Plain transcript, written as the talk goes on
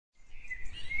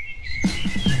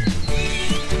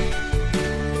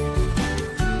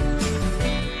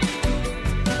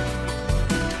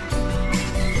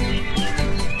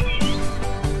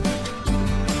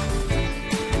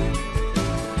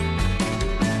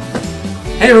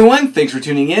Hey everyone, thanks for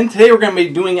tuning in. Today we're going to be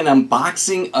doing an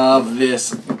unboxing of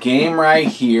this game right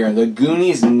here, the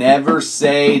Goonies Never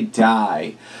Say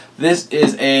Die. This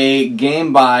is a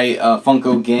game by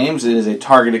Funko Games. It is a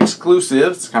Target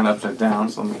exclusive. It's kind of upside down,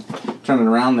 so let me turn it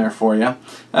around there for you.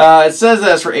 It says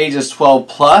that it's for ages 12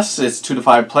 plus. It's 2 to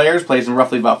 5 players, plays in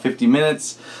roughly about 50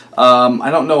 minutes.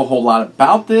 I don't know a whole lot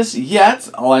about this yet.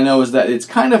 All I know is that it's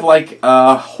kind of like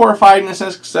horrified in a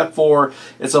sense, except for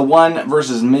it's a 1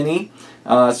 versus many.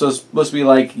 So it's supposed to be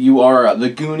like you are the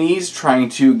Goonies trying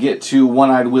to get to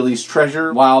One-Eyed Willie's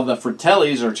treasure while the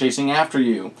Fratellis are chasing after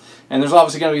you. And there's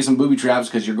obviously going to be some booby traps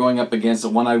because you're going up against the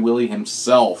One-Eyed Willie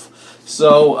himself.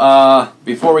 So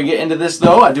before we get into this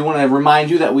though, I do want to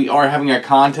remind you that we are having a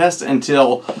contest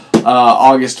until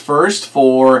August 1st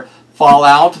for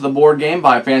Fallout, the board game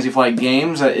by Fantasy Flight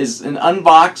Games. That is an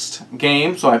unboxed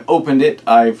game, so I've opened it,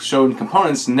 I've shown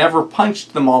components, never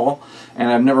punched them all, and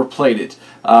I've never played it.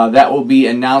 That will be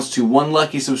announced to one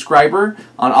lucky subscriber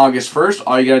on August 1st.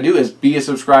 All you gotta do is be a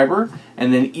subscriber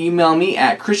and then email me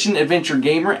at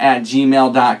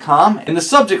christianadventuregamer@gmail.com. In the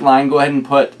subject line, go ahead and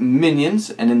put Minions,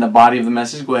 and in the body of the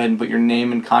message, go ahead and put your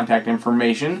name and contact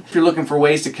information. If you're looking for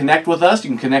ways to connect with us,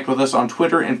 you can connect with us on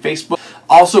Twitter and Facebook.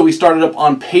 Also, we started up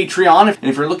on Patreon, and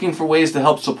if you're looking for ways to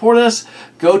help support us,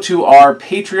 go to our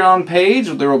Patreon page.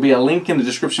 There will be a link in the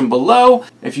description below.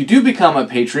 If you do become a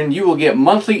patron, you will get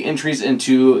monthly entries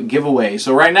into giveaways.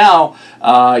 So right now,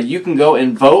 you can go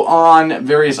and vote on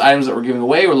various items that we're giving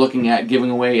away. We're looking at giving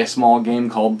away a small game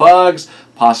called Bugs,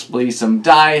 possibly some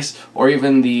dice, or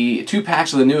even the 2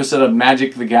 packs of the newest set of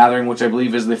Magic the Gathering, which I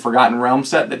believe is the Forgotten Realms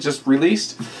set that just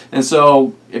released. And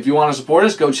so, if you want to support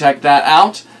us, go check that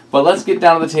out. But let's get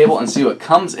down to the table and see what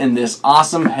comes in this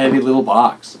awesome, heavy little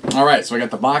box. Alright, so I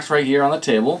got the box right here on the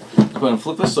table. Let's go ahead and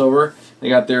flip this over. They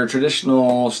got their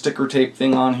traditional sticker tape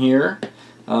thing on here.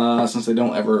 Since they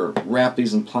don't ever wrap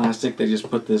these in plastic, they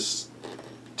just put this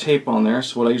tape on there.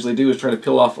 So what I usually do is try to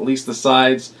peel off at least the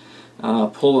sides,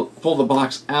 pull the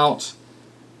box out,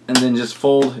 and then just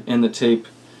fold in the tape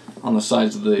on the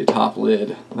sides of the top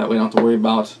lid. That way I don't have to worry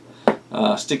about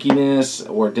stickiness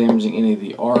or damaging any of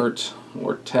the art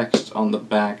or text on the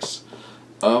backs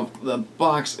of the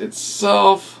box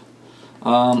itself.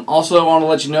 Also, I want to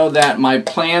let you know that my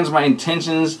plans, my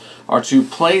intentions are to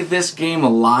play this game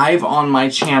live on my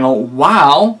channel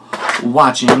while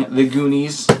watching the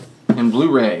Goonies in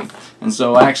Blu-ray. And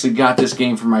so I actually got this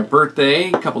game for my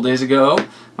birthday a couple days ago.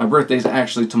 My birthday's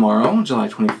actually tomorrow, July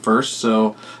 21st,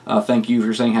 so thank you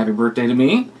for saying happy birthday to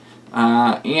me.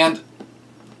 And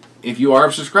if you are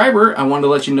a subscriber, I wanted to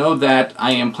let you know that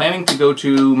I am planning to go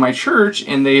to my church,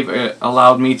 and they've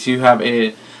allowed me to have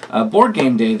a board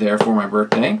game day there for my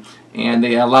birthday, and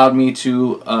they allowed me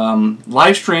to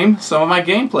live stream some of my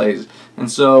gameplays.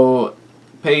 And so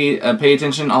pay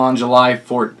attention on July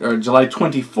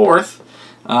 24th.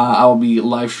 I will be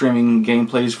live streaming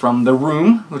gameplays from The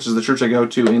Room, which is the church I go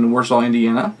to in Warsaw,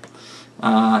 Indiana.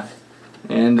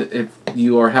 And if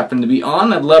you happen to be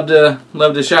on, I'd love to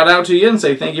shout out to you and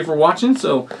say thank you for watching.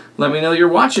 So let me know you're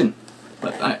watching.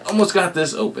 But I almost got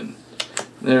this open.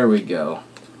 There we go.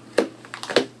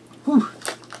 Whew.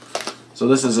 So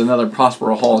this is another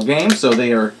Prospero Hall game. So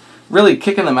they are really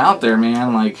kicking them out there,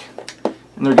 man. Like,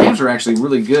 and their games are actually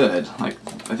really good. Like,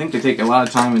 I think they take a lot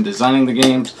of time in designing the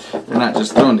games. They're not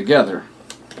just thrown together.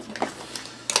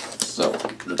 So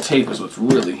the tape is what's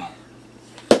really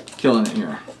killing it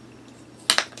here.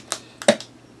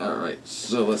 Alright,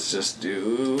 so let's just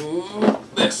do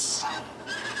this.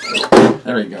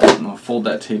 There we go. I'm going to fold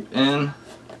that tape in,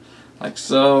 like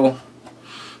so.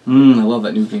 I love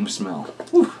that new game smell.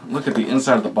 Whew, look at the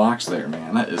inside of the box there,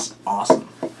 man. That is awesome.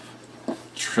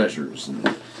 Treasures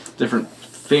and different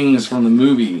things from the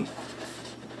movie.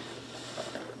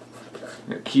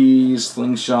 Got keys,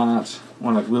 slingshot,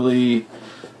 One-Eyed Willie,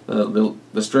 the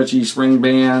stretchy spring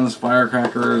bands,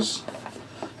 firecrackers,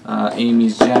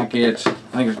 Amy's jacket.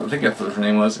 I think that's what her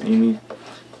name was, Amy.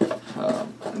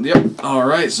 Yep.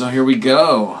 Alright, so here we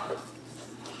go.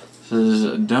 It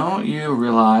says, don't you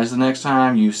realize the next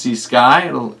time you see Sky,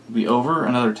 it'll be over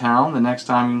another town. The next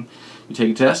time you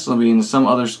take a test, it'll be in some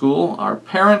other school. Our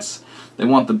parents, they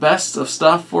want the best of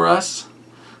stuff for us,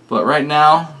 but right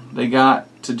now, they got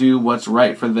to do what's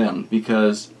right for them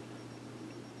because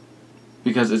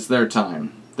it's their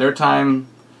time. Their time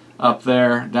up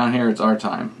there, down here, it's our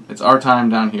time. It's our time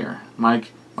down here.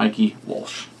 Mikey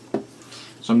Walsh.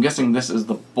 So I'm guessing this is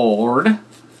the board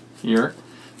here.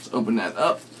 Let's open that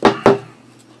up.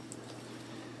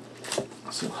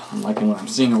 So I'm liking what I'm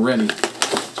seeing already.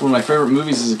 It's one of my favorite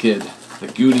movies as a kid. The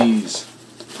Goonies.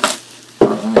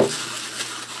 Alright.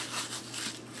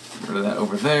 Get rid of that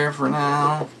over there for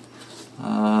now.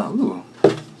 Ooh.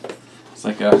 It's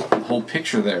like a whole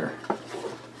picture there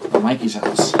of Mikey's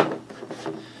house.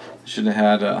 Should have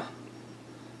had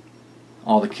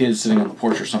all the kids sitting on the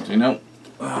porch or something. Nope.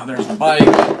 There's the bike.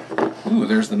 Ooh,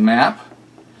 there's the map.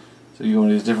 So you go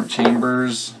into these different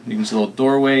chambers. You can see little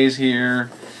doorways here.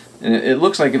 And it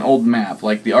looks like an old map.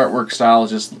 Like the artwork style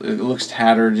is just, it looks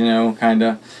tattered, you know,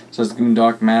 kinda. It says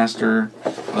Goondock Master.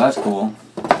 Well, that's cool.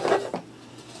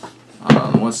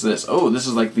 What's this? Oh, this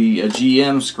is like the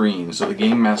GM screen, so the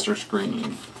Game Master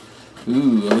screen. Ooh,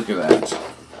 look at that.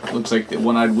 Looks like the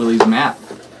One-Eyed Willie's map.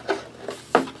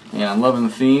 Yeah, I'm loving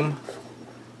the theme.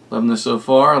 Loving this so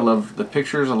far. I love the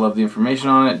pictures. I love the information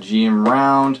on it. GM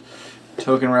round,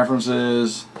 token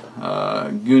references,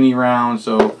 Goonie round.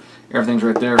 So everything's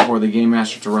right there for the Game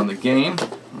Master to run the game.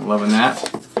 I'm loving that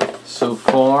so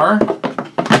far.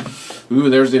 Ooh,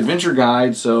 there's the adventure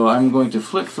guide. So I'm going to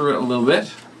flip through it a little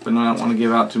bit, but no, I don't want to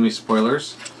give out too many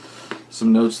spoilers.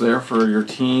 Some notes there for your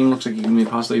team. Looks like you can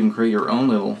possibly even create your own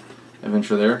little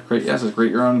adventure there. Yes, it's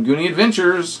create your own Goonie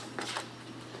adventures.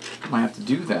 Might have to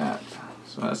do that.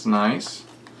 So that's nice.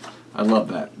 I love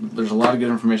that. There's a lot of good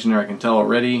information there, I can tell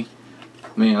already.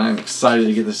 Man, I'm excited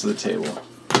to get this to the table.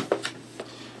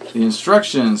 The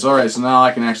instructions. Alright, so now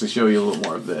I can actually show you a little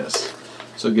more of this.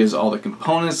 So it gives all the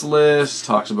components list,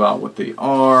 talks about what they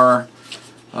are,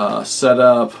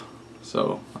 setup.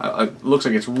 So it looks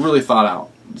like it's really thought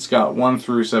out. It's got 1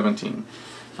 through 17.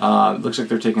 It looks like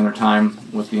they're taking their time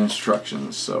with the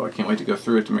instructions. So I can't wait to go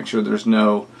through it to make sure there's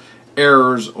no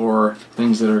errors or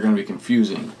things that are going to be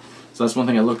confusing. So that's one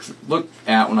thing I look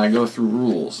at when I go through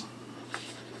rules.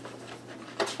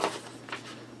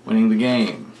 Winning the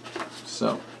game.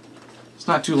 So it's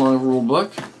not too long of a rule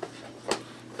book.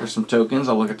 There's some tokens.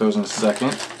 I'll look at those in a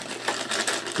second.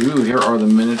 Ooh, here are the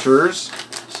miniatures.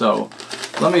 So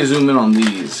let me zoom in on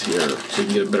these here so you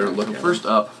can get a better look at it. First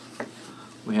up,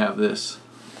 we have this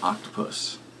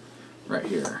octopus right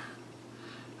here.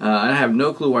 I have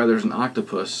no clue why there's an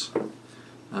octopus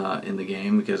in the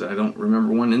game because I don't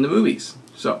remember one in the movies.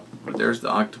 So, there's the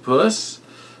octopus.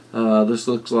 This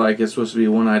looks like it's supposed to be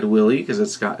One-Eyed Willie because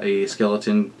it's got a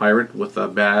skeleton pirate with a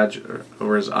badge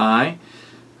over his eye.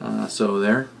 So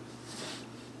there.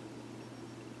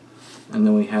 And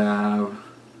then we have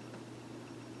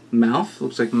Mouth.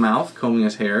 Looks like Mouth combing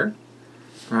his hair.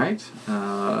 Right?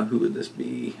 Who would this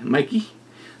be? Mikey.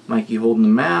 Mikey holding the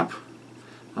map.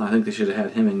 I think they should have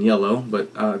had him in yellow,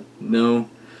 but no.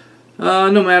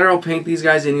 No matter, I'll paint these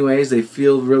guys anyways. They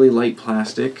feel really light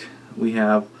plastic. We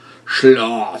have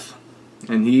Sloth.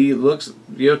 And he looks,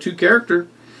 you know, 2 character.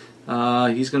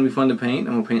 He's going to be fun to paint.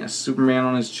 I'm going to paint a Superman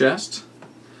on his chest.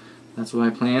 That's what my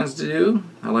plans to do.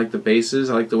 I like the bases.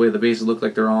 I like the way the bases look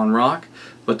like they're on rock,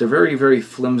 but they're very, very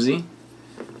flimsy.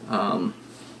 Here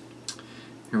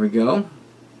we go.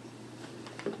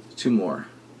 2 more.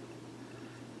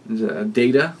 There's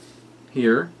Data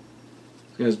here.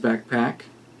 He's got his backpack.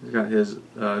 He's got his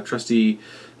trusty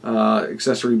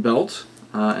accessory belt.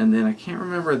 And then I can't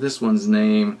remember this one's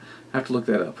name. I have to look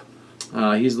that up.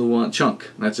 He's the one,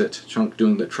 Chunk. That's it. Chunk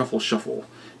doing the truffle shuffle.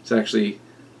 He's actually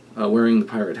wearing the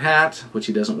pirate hat, which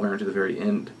he doesn't wear until the very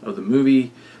end of the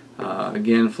movie.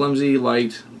 Again, flimsy,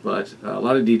 light, but a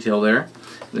lot of detail there.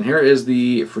 Then here is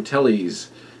the Fratelli's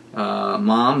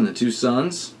mom and the 2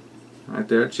 sons. Right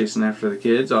there, chasing after the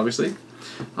kids, obviously.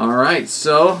 Alright,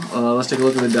 so let's take a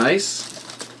look at the dice.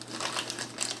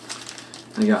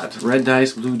 They got red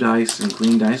dice, blue dice, and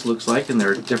green dice, looks like, and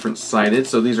they're different sided.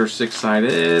 So these are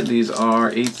 6-sided, these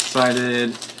are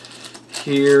 8-sided.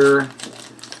 Here,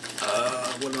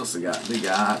 what else they got? They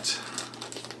got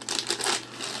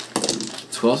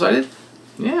 12-sided?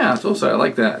 Yeah, 12-sided, I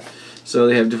like that. So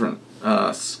they have different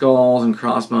skulls and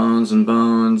crossbones and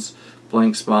bones,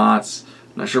 blank spots.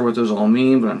 Not sure what those all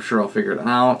mean, but I'm sure I'll figure it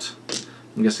out.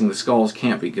 I'm guessing the skulls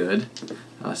can't be good.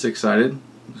 6-sided.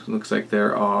 Looks like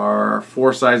there are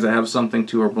 4 sides that have something,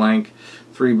 2 are blank,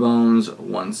 3 bones,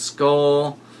 1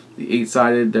 skull. The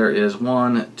 8-sided, there is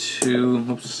 1,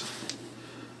 2, oops.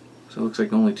 So it looks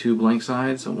like only 2 blank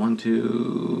sides. So 1,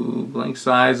 2 blank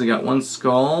sides. They got 1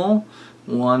 skull,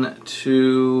 1,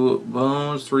 2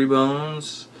 bones, 3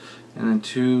 bones, and then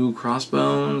 2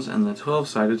 crossbones. And the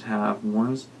 12-sided have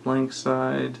 1 blank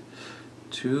side,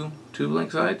 2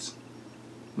 blank sides.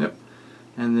 Yep.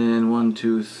 And then 1,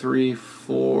 2, 3,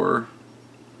 4,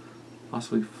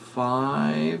 possibly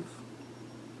 5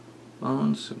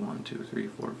 bones. So 1, 2, 3,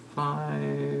 4,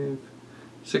 5,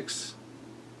 6.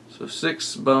 So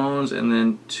 6 bones and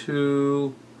then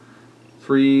 2,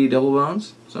 3 double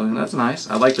bones. So that's nice.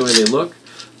 I like the way they look.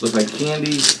 Look like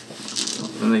candy.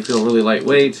 And they feel really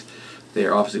lightweight. They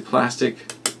are obviously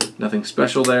plastic. Nothing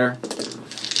special there.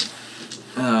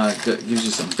 Gives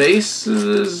you some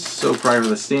bases, so prior to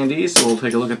the standees, so we'll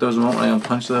take a look at those in a moment. I'm going to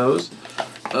punch those.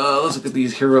 Let's look at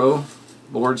these hero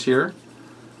boards here.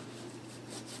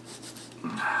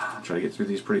 I'll try to get through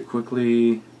these pretty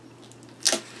quickly.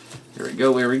 Here we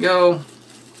go, here we go.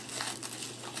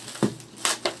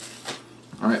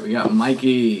 Alright, we got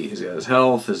Mikey. He's got his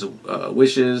health, his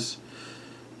wishes.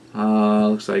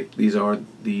 Looks like these are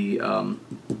the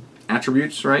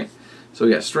attributes, right? So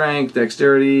we got strength,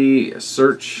 dexterity,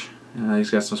 search.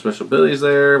 He's got some special abilities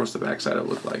there. What's the backside of it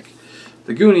look like?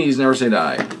 The Goonies Never Say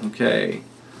Die. Okay.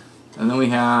 And then we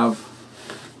have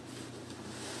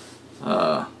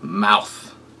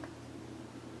mouth.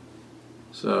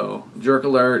 So jerk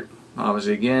alert.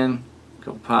 Obviously again, a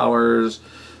couple powers,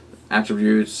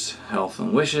 attributes, health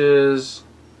and wishes.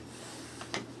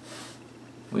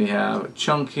 We have a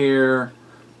chunk here.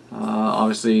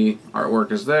 Obviously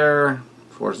artwork is there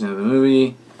towards the end of the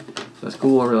movie. So that's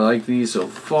cool. I really like these so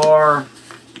far.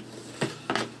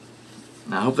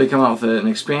 Now I hope they come out with an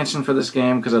expansion for this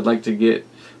game, because I'd like to get,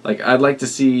 I'd like to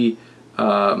see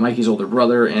Mikey's older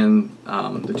brother and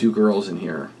the two girls in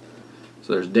here.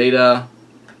 So there's Data,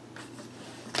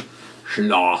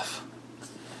 Sloth,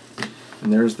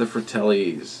 and there's the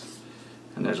Fratellis,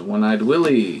 and there's One-Eyed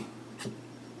Willie,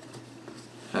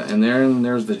 and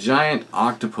there's the giant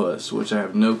octopus, which I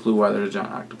have no clue why there's a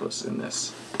giant octopus in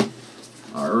this.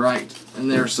 Alright, and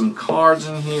there's some cards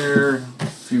in here, a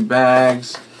few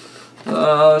bags.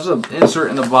 There's an insert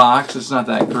in the box. It's not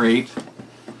that great.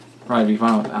 Probably be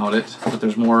fine without it, but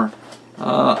there's more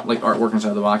like artwork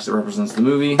inside the box that represents the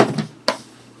movie.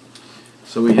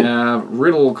 So we have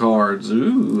riddle cards.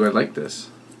 Ooh, I like this.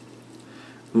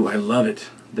 Ooh, I love it.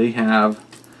 They have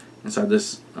inside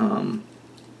this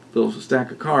little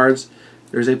stack of cards,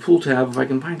 there's a pull tab if I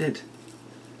can find it.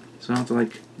 So I don't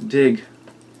have to dig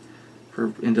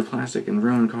into plastic and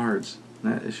ruin cards.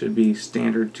 That should be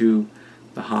standard to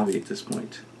the hobby at this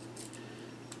point.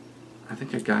 I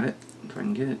think I got it, if I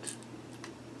can get it.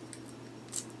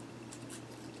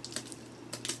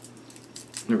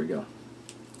 There we go.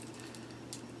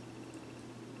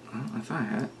 Well, I thought I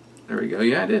had it. There we go.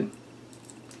 Yeah, I did.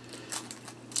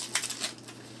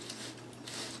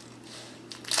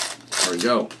 There we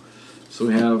go. So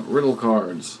we have riddle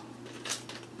cards.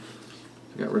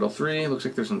 We got riddle 3. Looks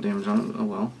like there's some damage on it. Oh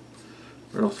well.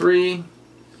 Riddle 3.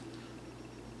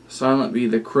 Silent be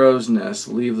the crow's nest.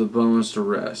 Leave the bones to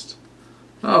rest.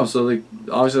 Oh, so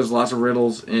obviously there's lots of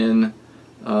riddles in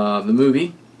the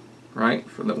movie, right?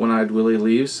 For that One-Eyed Willie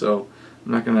leaves. So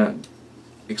I'm not gonna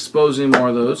expose any more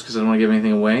of those because I don't want to give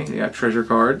anything away. We got treasure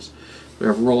cards. We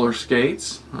have roller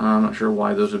skates. I'm not sure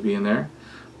why those would be in there.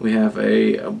 We have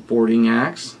a boarding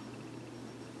axe.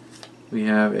 We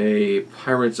have a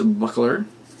pirate's buckler.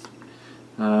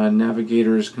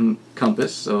 Navigator's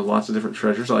compass. So lots of different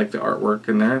treasures. I like the artwork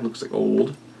in there. It looks like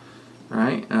old.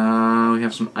 Right. We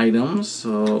have some items.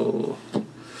 So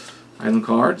item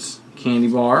cards. Candy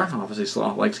bar. Obviously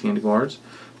Sloth likes candy bars.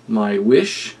 My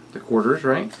wish. The quarters,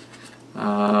 right?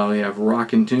 We have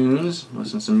rockin' tunes.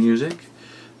 Listen to some music.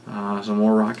 Some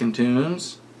more rockin'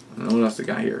 tunes. And what else we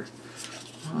got here?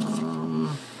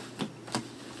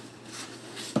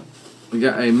 We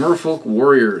got a Merfolk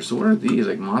Warrior. So what are these?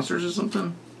 Like monsters or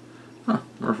something? Huh.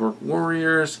 Merfolk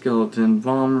Warrior, Skeleton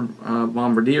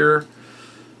Bombardier,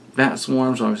 Bat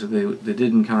Swarms. Obviously they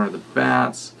did encounter the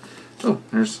bats. Oh,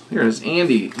 here it is.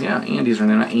 Andy. Yeah, Andy's her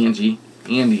name, not Angie.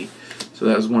 Andy. So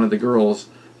that was one of the girls.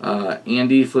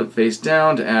 Andy, flip face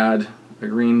down to add a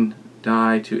green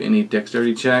die to any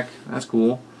dexterity check. That's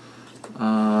cool.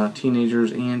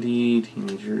 Teenagers, Andy.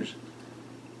 Teenagers,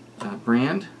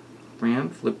 Brand,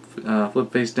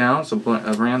 flip face down. So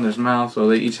Brand, there's mouth. So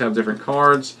they each have different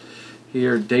cards.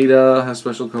 Here, Data has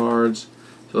special cards.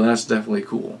 So that's definitely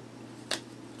cool.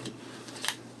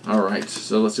 Alright,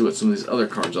 so let's see what some of these other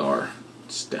cards are.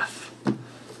 Steph.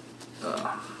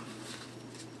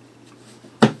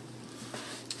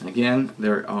 Again,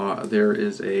 there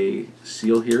is a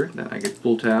seal here that I get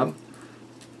pull tab.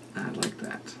 I like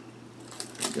that.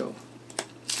 There we go.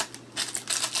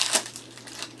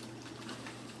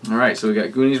 Alright, so we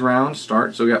got Goonies round,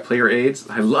 start. So we got player aids.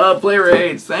 I love player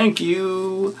aids. Thank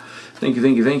you. Thank you,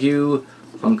 thank you, thank you,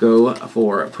 Funko,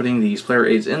 for putting these player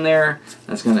aids in there.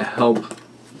 That's going to help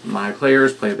my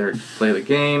players play the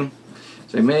game.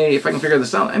 So if I can figure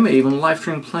this out, I may even live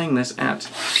stream playing this at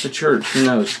the church. Who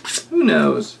knows? Who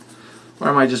knows? Or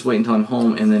I might just wait until I'm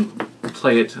home and then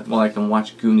play it while I can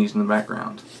watch Goonies in the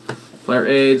background. Player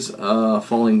aids,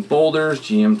 falling boulders,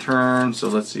 GM turn. So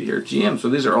let's see here, GM. So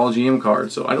these are all GM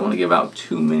cards. So I don't want to give out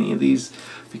too many of these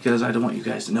because I don't want you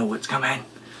guys to know what's coming.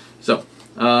 So,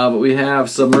 but we have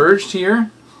submerged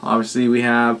here. Obviously we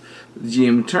have the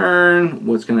GM turn,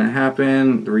 what's going to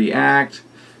happen, the react,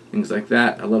 things like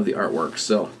that. I love the artwork,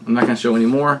 so I'm not going to show any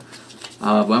more.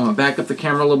 But I'm going to back up the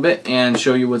camera a little bit and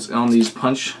show you what's on these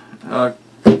punch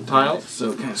tiles.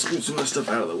 So kind of scoot some of this stuff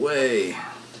out of the way.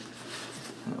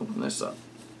 And open this up.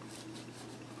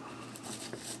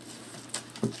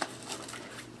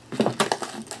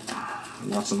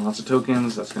 Lots and lots of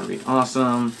tokens. That's going to be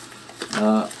awesome.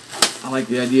 I like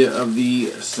the idea of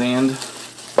the sand.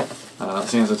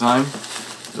 Sands of time.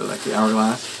 So like the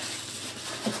hourglass.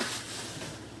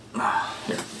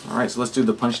 Here. Alright, so let's do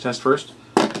the punch test first.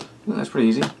 Ooh, that's pretty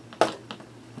easy.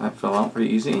 That fell out pretty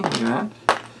easy. Look at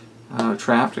that.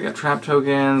 Trapped. I got trap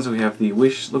tokens. We have the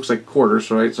wish. Looks like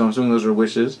quarters, right? So I'm assuming those are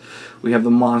wishes. We have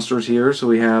the monsters here. So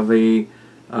we have a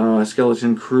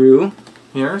skeleton crew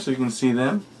here, so you can see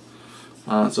them.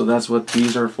 So that's what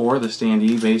these are for, the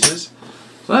standee bases.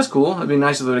 So that's cool. It'd be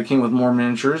nice if it came with more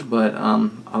miniatures, but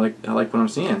I like what I'm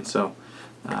seeing. So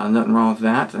nothing wrong with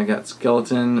that. I got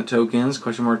skeleton tokens,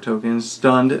 question mark tokens,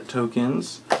 stunned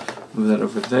tokens. Move that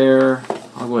over there.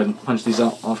 I'll go ahead and punch these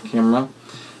out off camera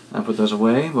and put those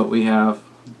away. But we have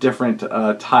different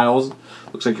tiles.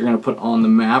 Looks like you're going to put on the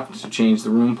map to change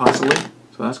the room possibly.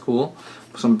 So that's cool.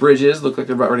 Some bridges look like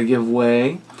they're about ready to give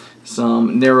way.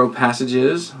 Some narrow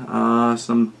passages.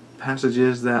 Some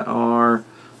passages that are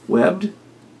webbed.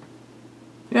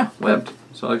 Yeah, webbed.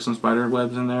 So like some spider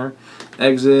webs in there.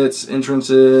 Exits,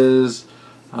 entrances.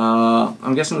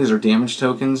 I'm guessing these are damage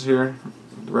tokens here.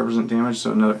 To represent damage,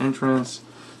 so another entrance.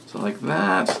 So like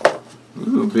that.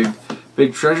 Ooh,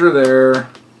 big treasure there.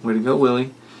 Way to go,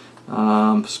 Willie.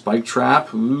 Spike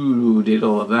trap. Ooh, did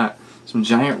all of that. Some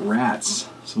giant rats.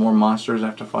 Some more monsters I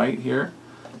have to fight here.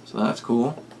 So that's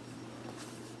cool.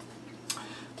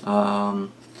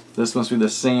 This must be the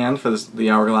sand for the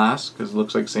hourglass, because it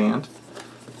looks like sand.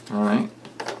 Alright.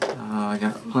 I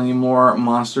got plenty more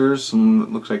monsters.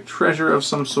 Some looks like treasure of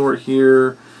some sort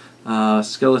here.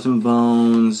 Skeleton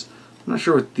bones. I'm not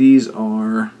sure what these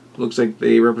are. Looks like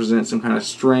they represent some kind of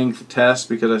strength test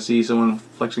because I see someone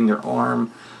flexing their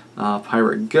arm.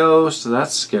 Pirate ghost, so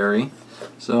that's scary.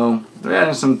 So they're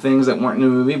adding some things that weren't in the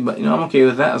movie, but you know, I'm okay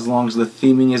with that as long as the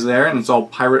theming is there and it's all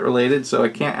pirate related, so I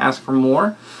can't ask for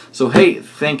more. So hey,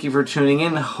 thank you for tuning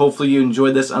in. Hopefully you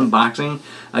enjoyed this unboxing.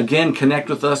 Again, connect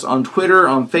with us on Twitter,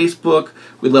 on Facebook.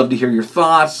 We'd love to hear your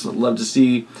thoughts. I'd love to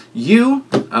see you.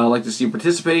 I'd like to see you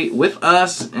participate with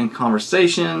us in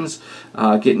conversations.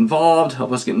 Get involved.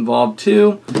 Help us get involved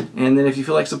too. And then if you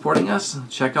feel like supporting us,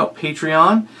 check out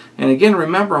Patreon. And again,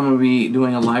 remember, I'm going to be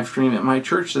doing a live stream at my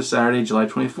church this Saturday, July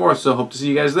 24th. So hope to see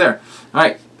you guys there. All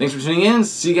right. Thanks for tuning in.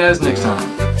 See you guys next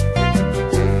time.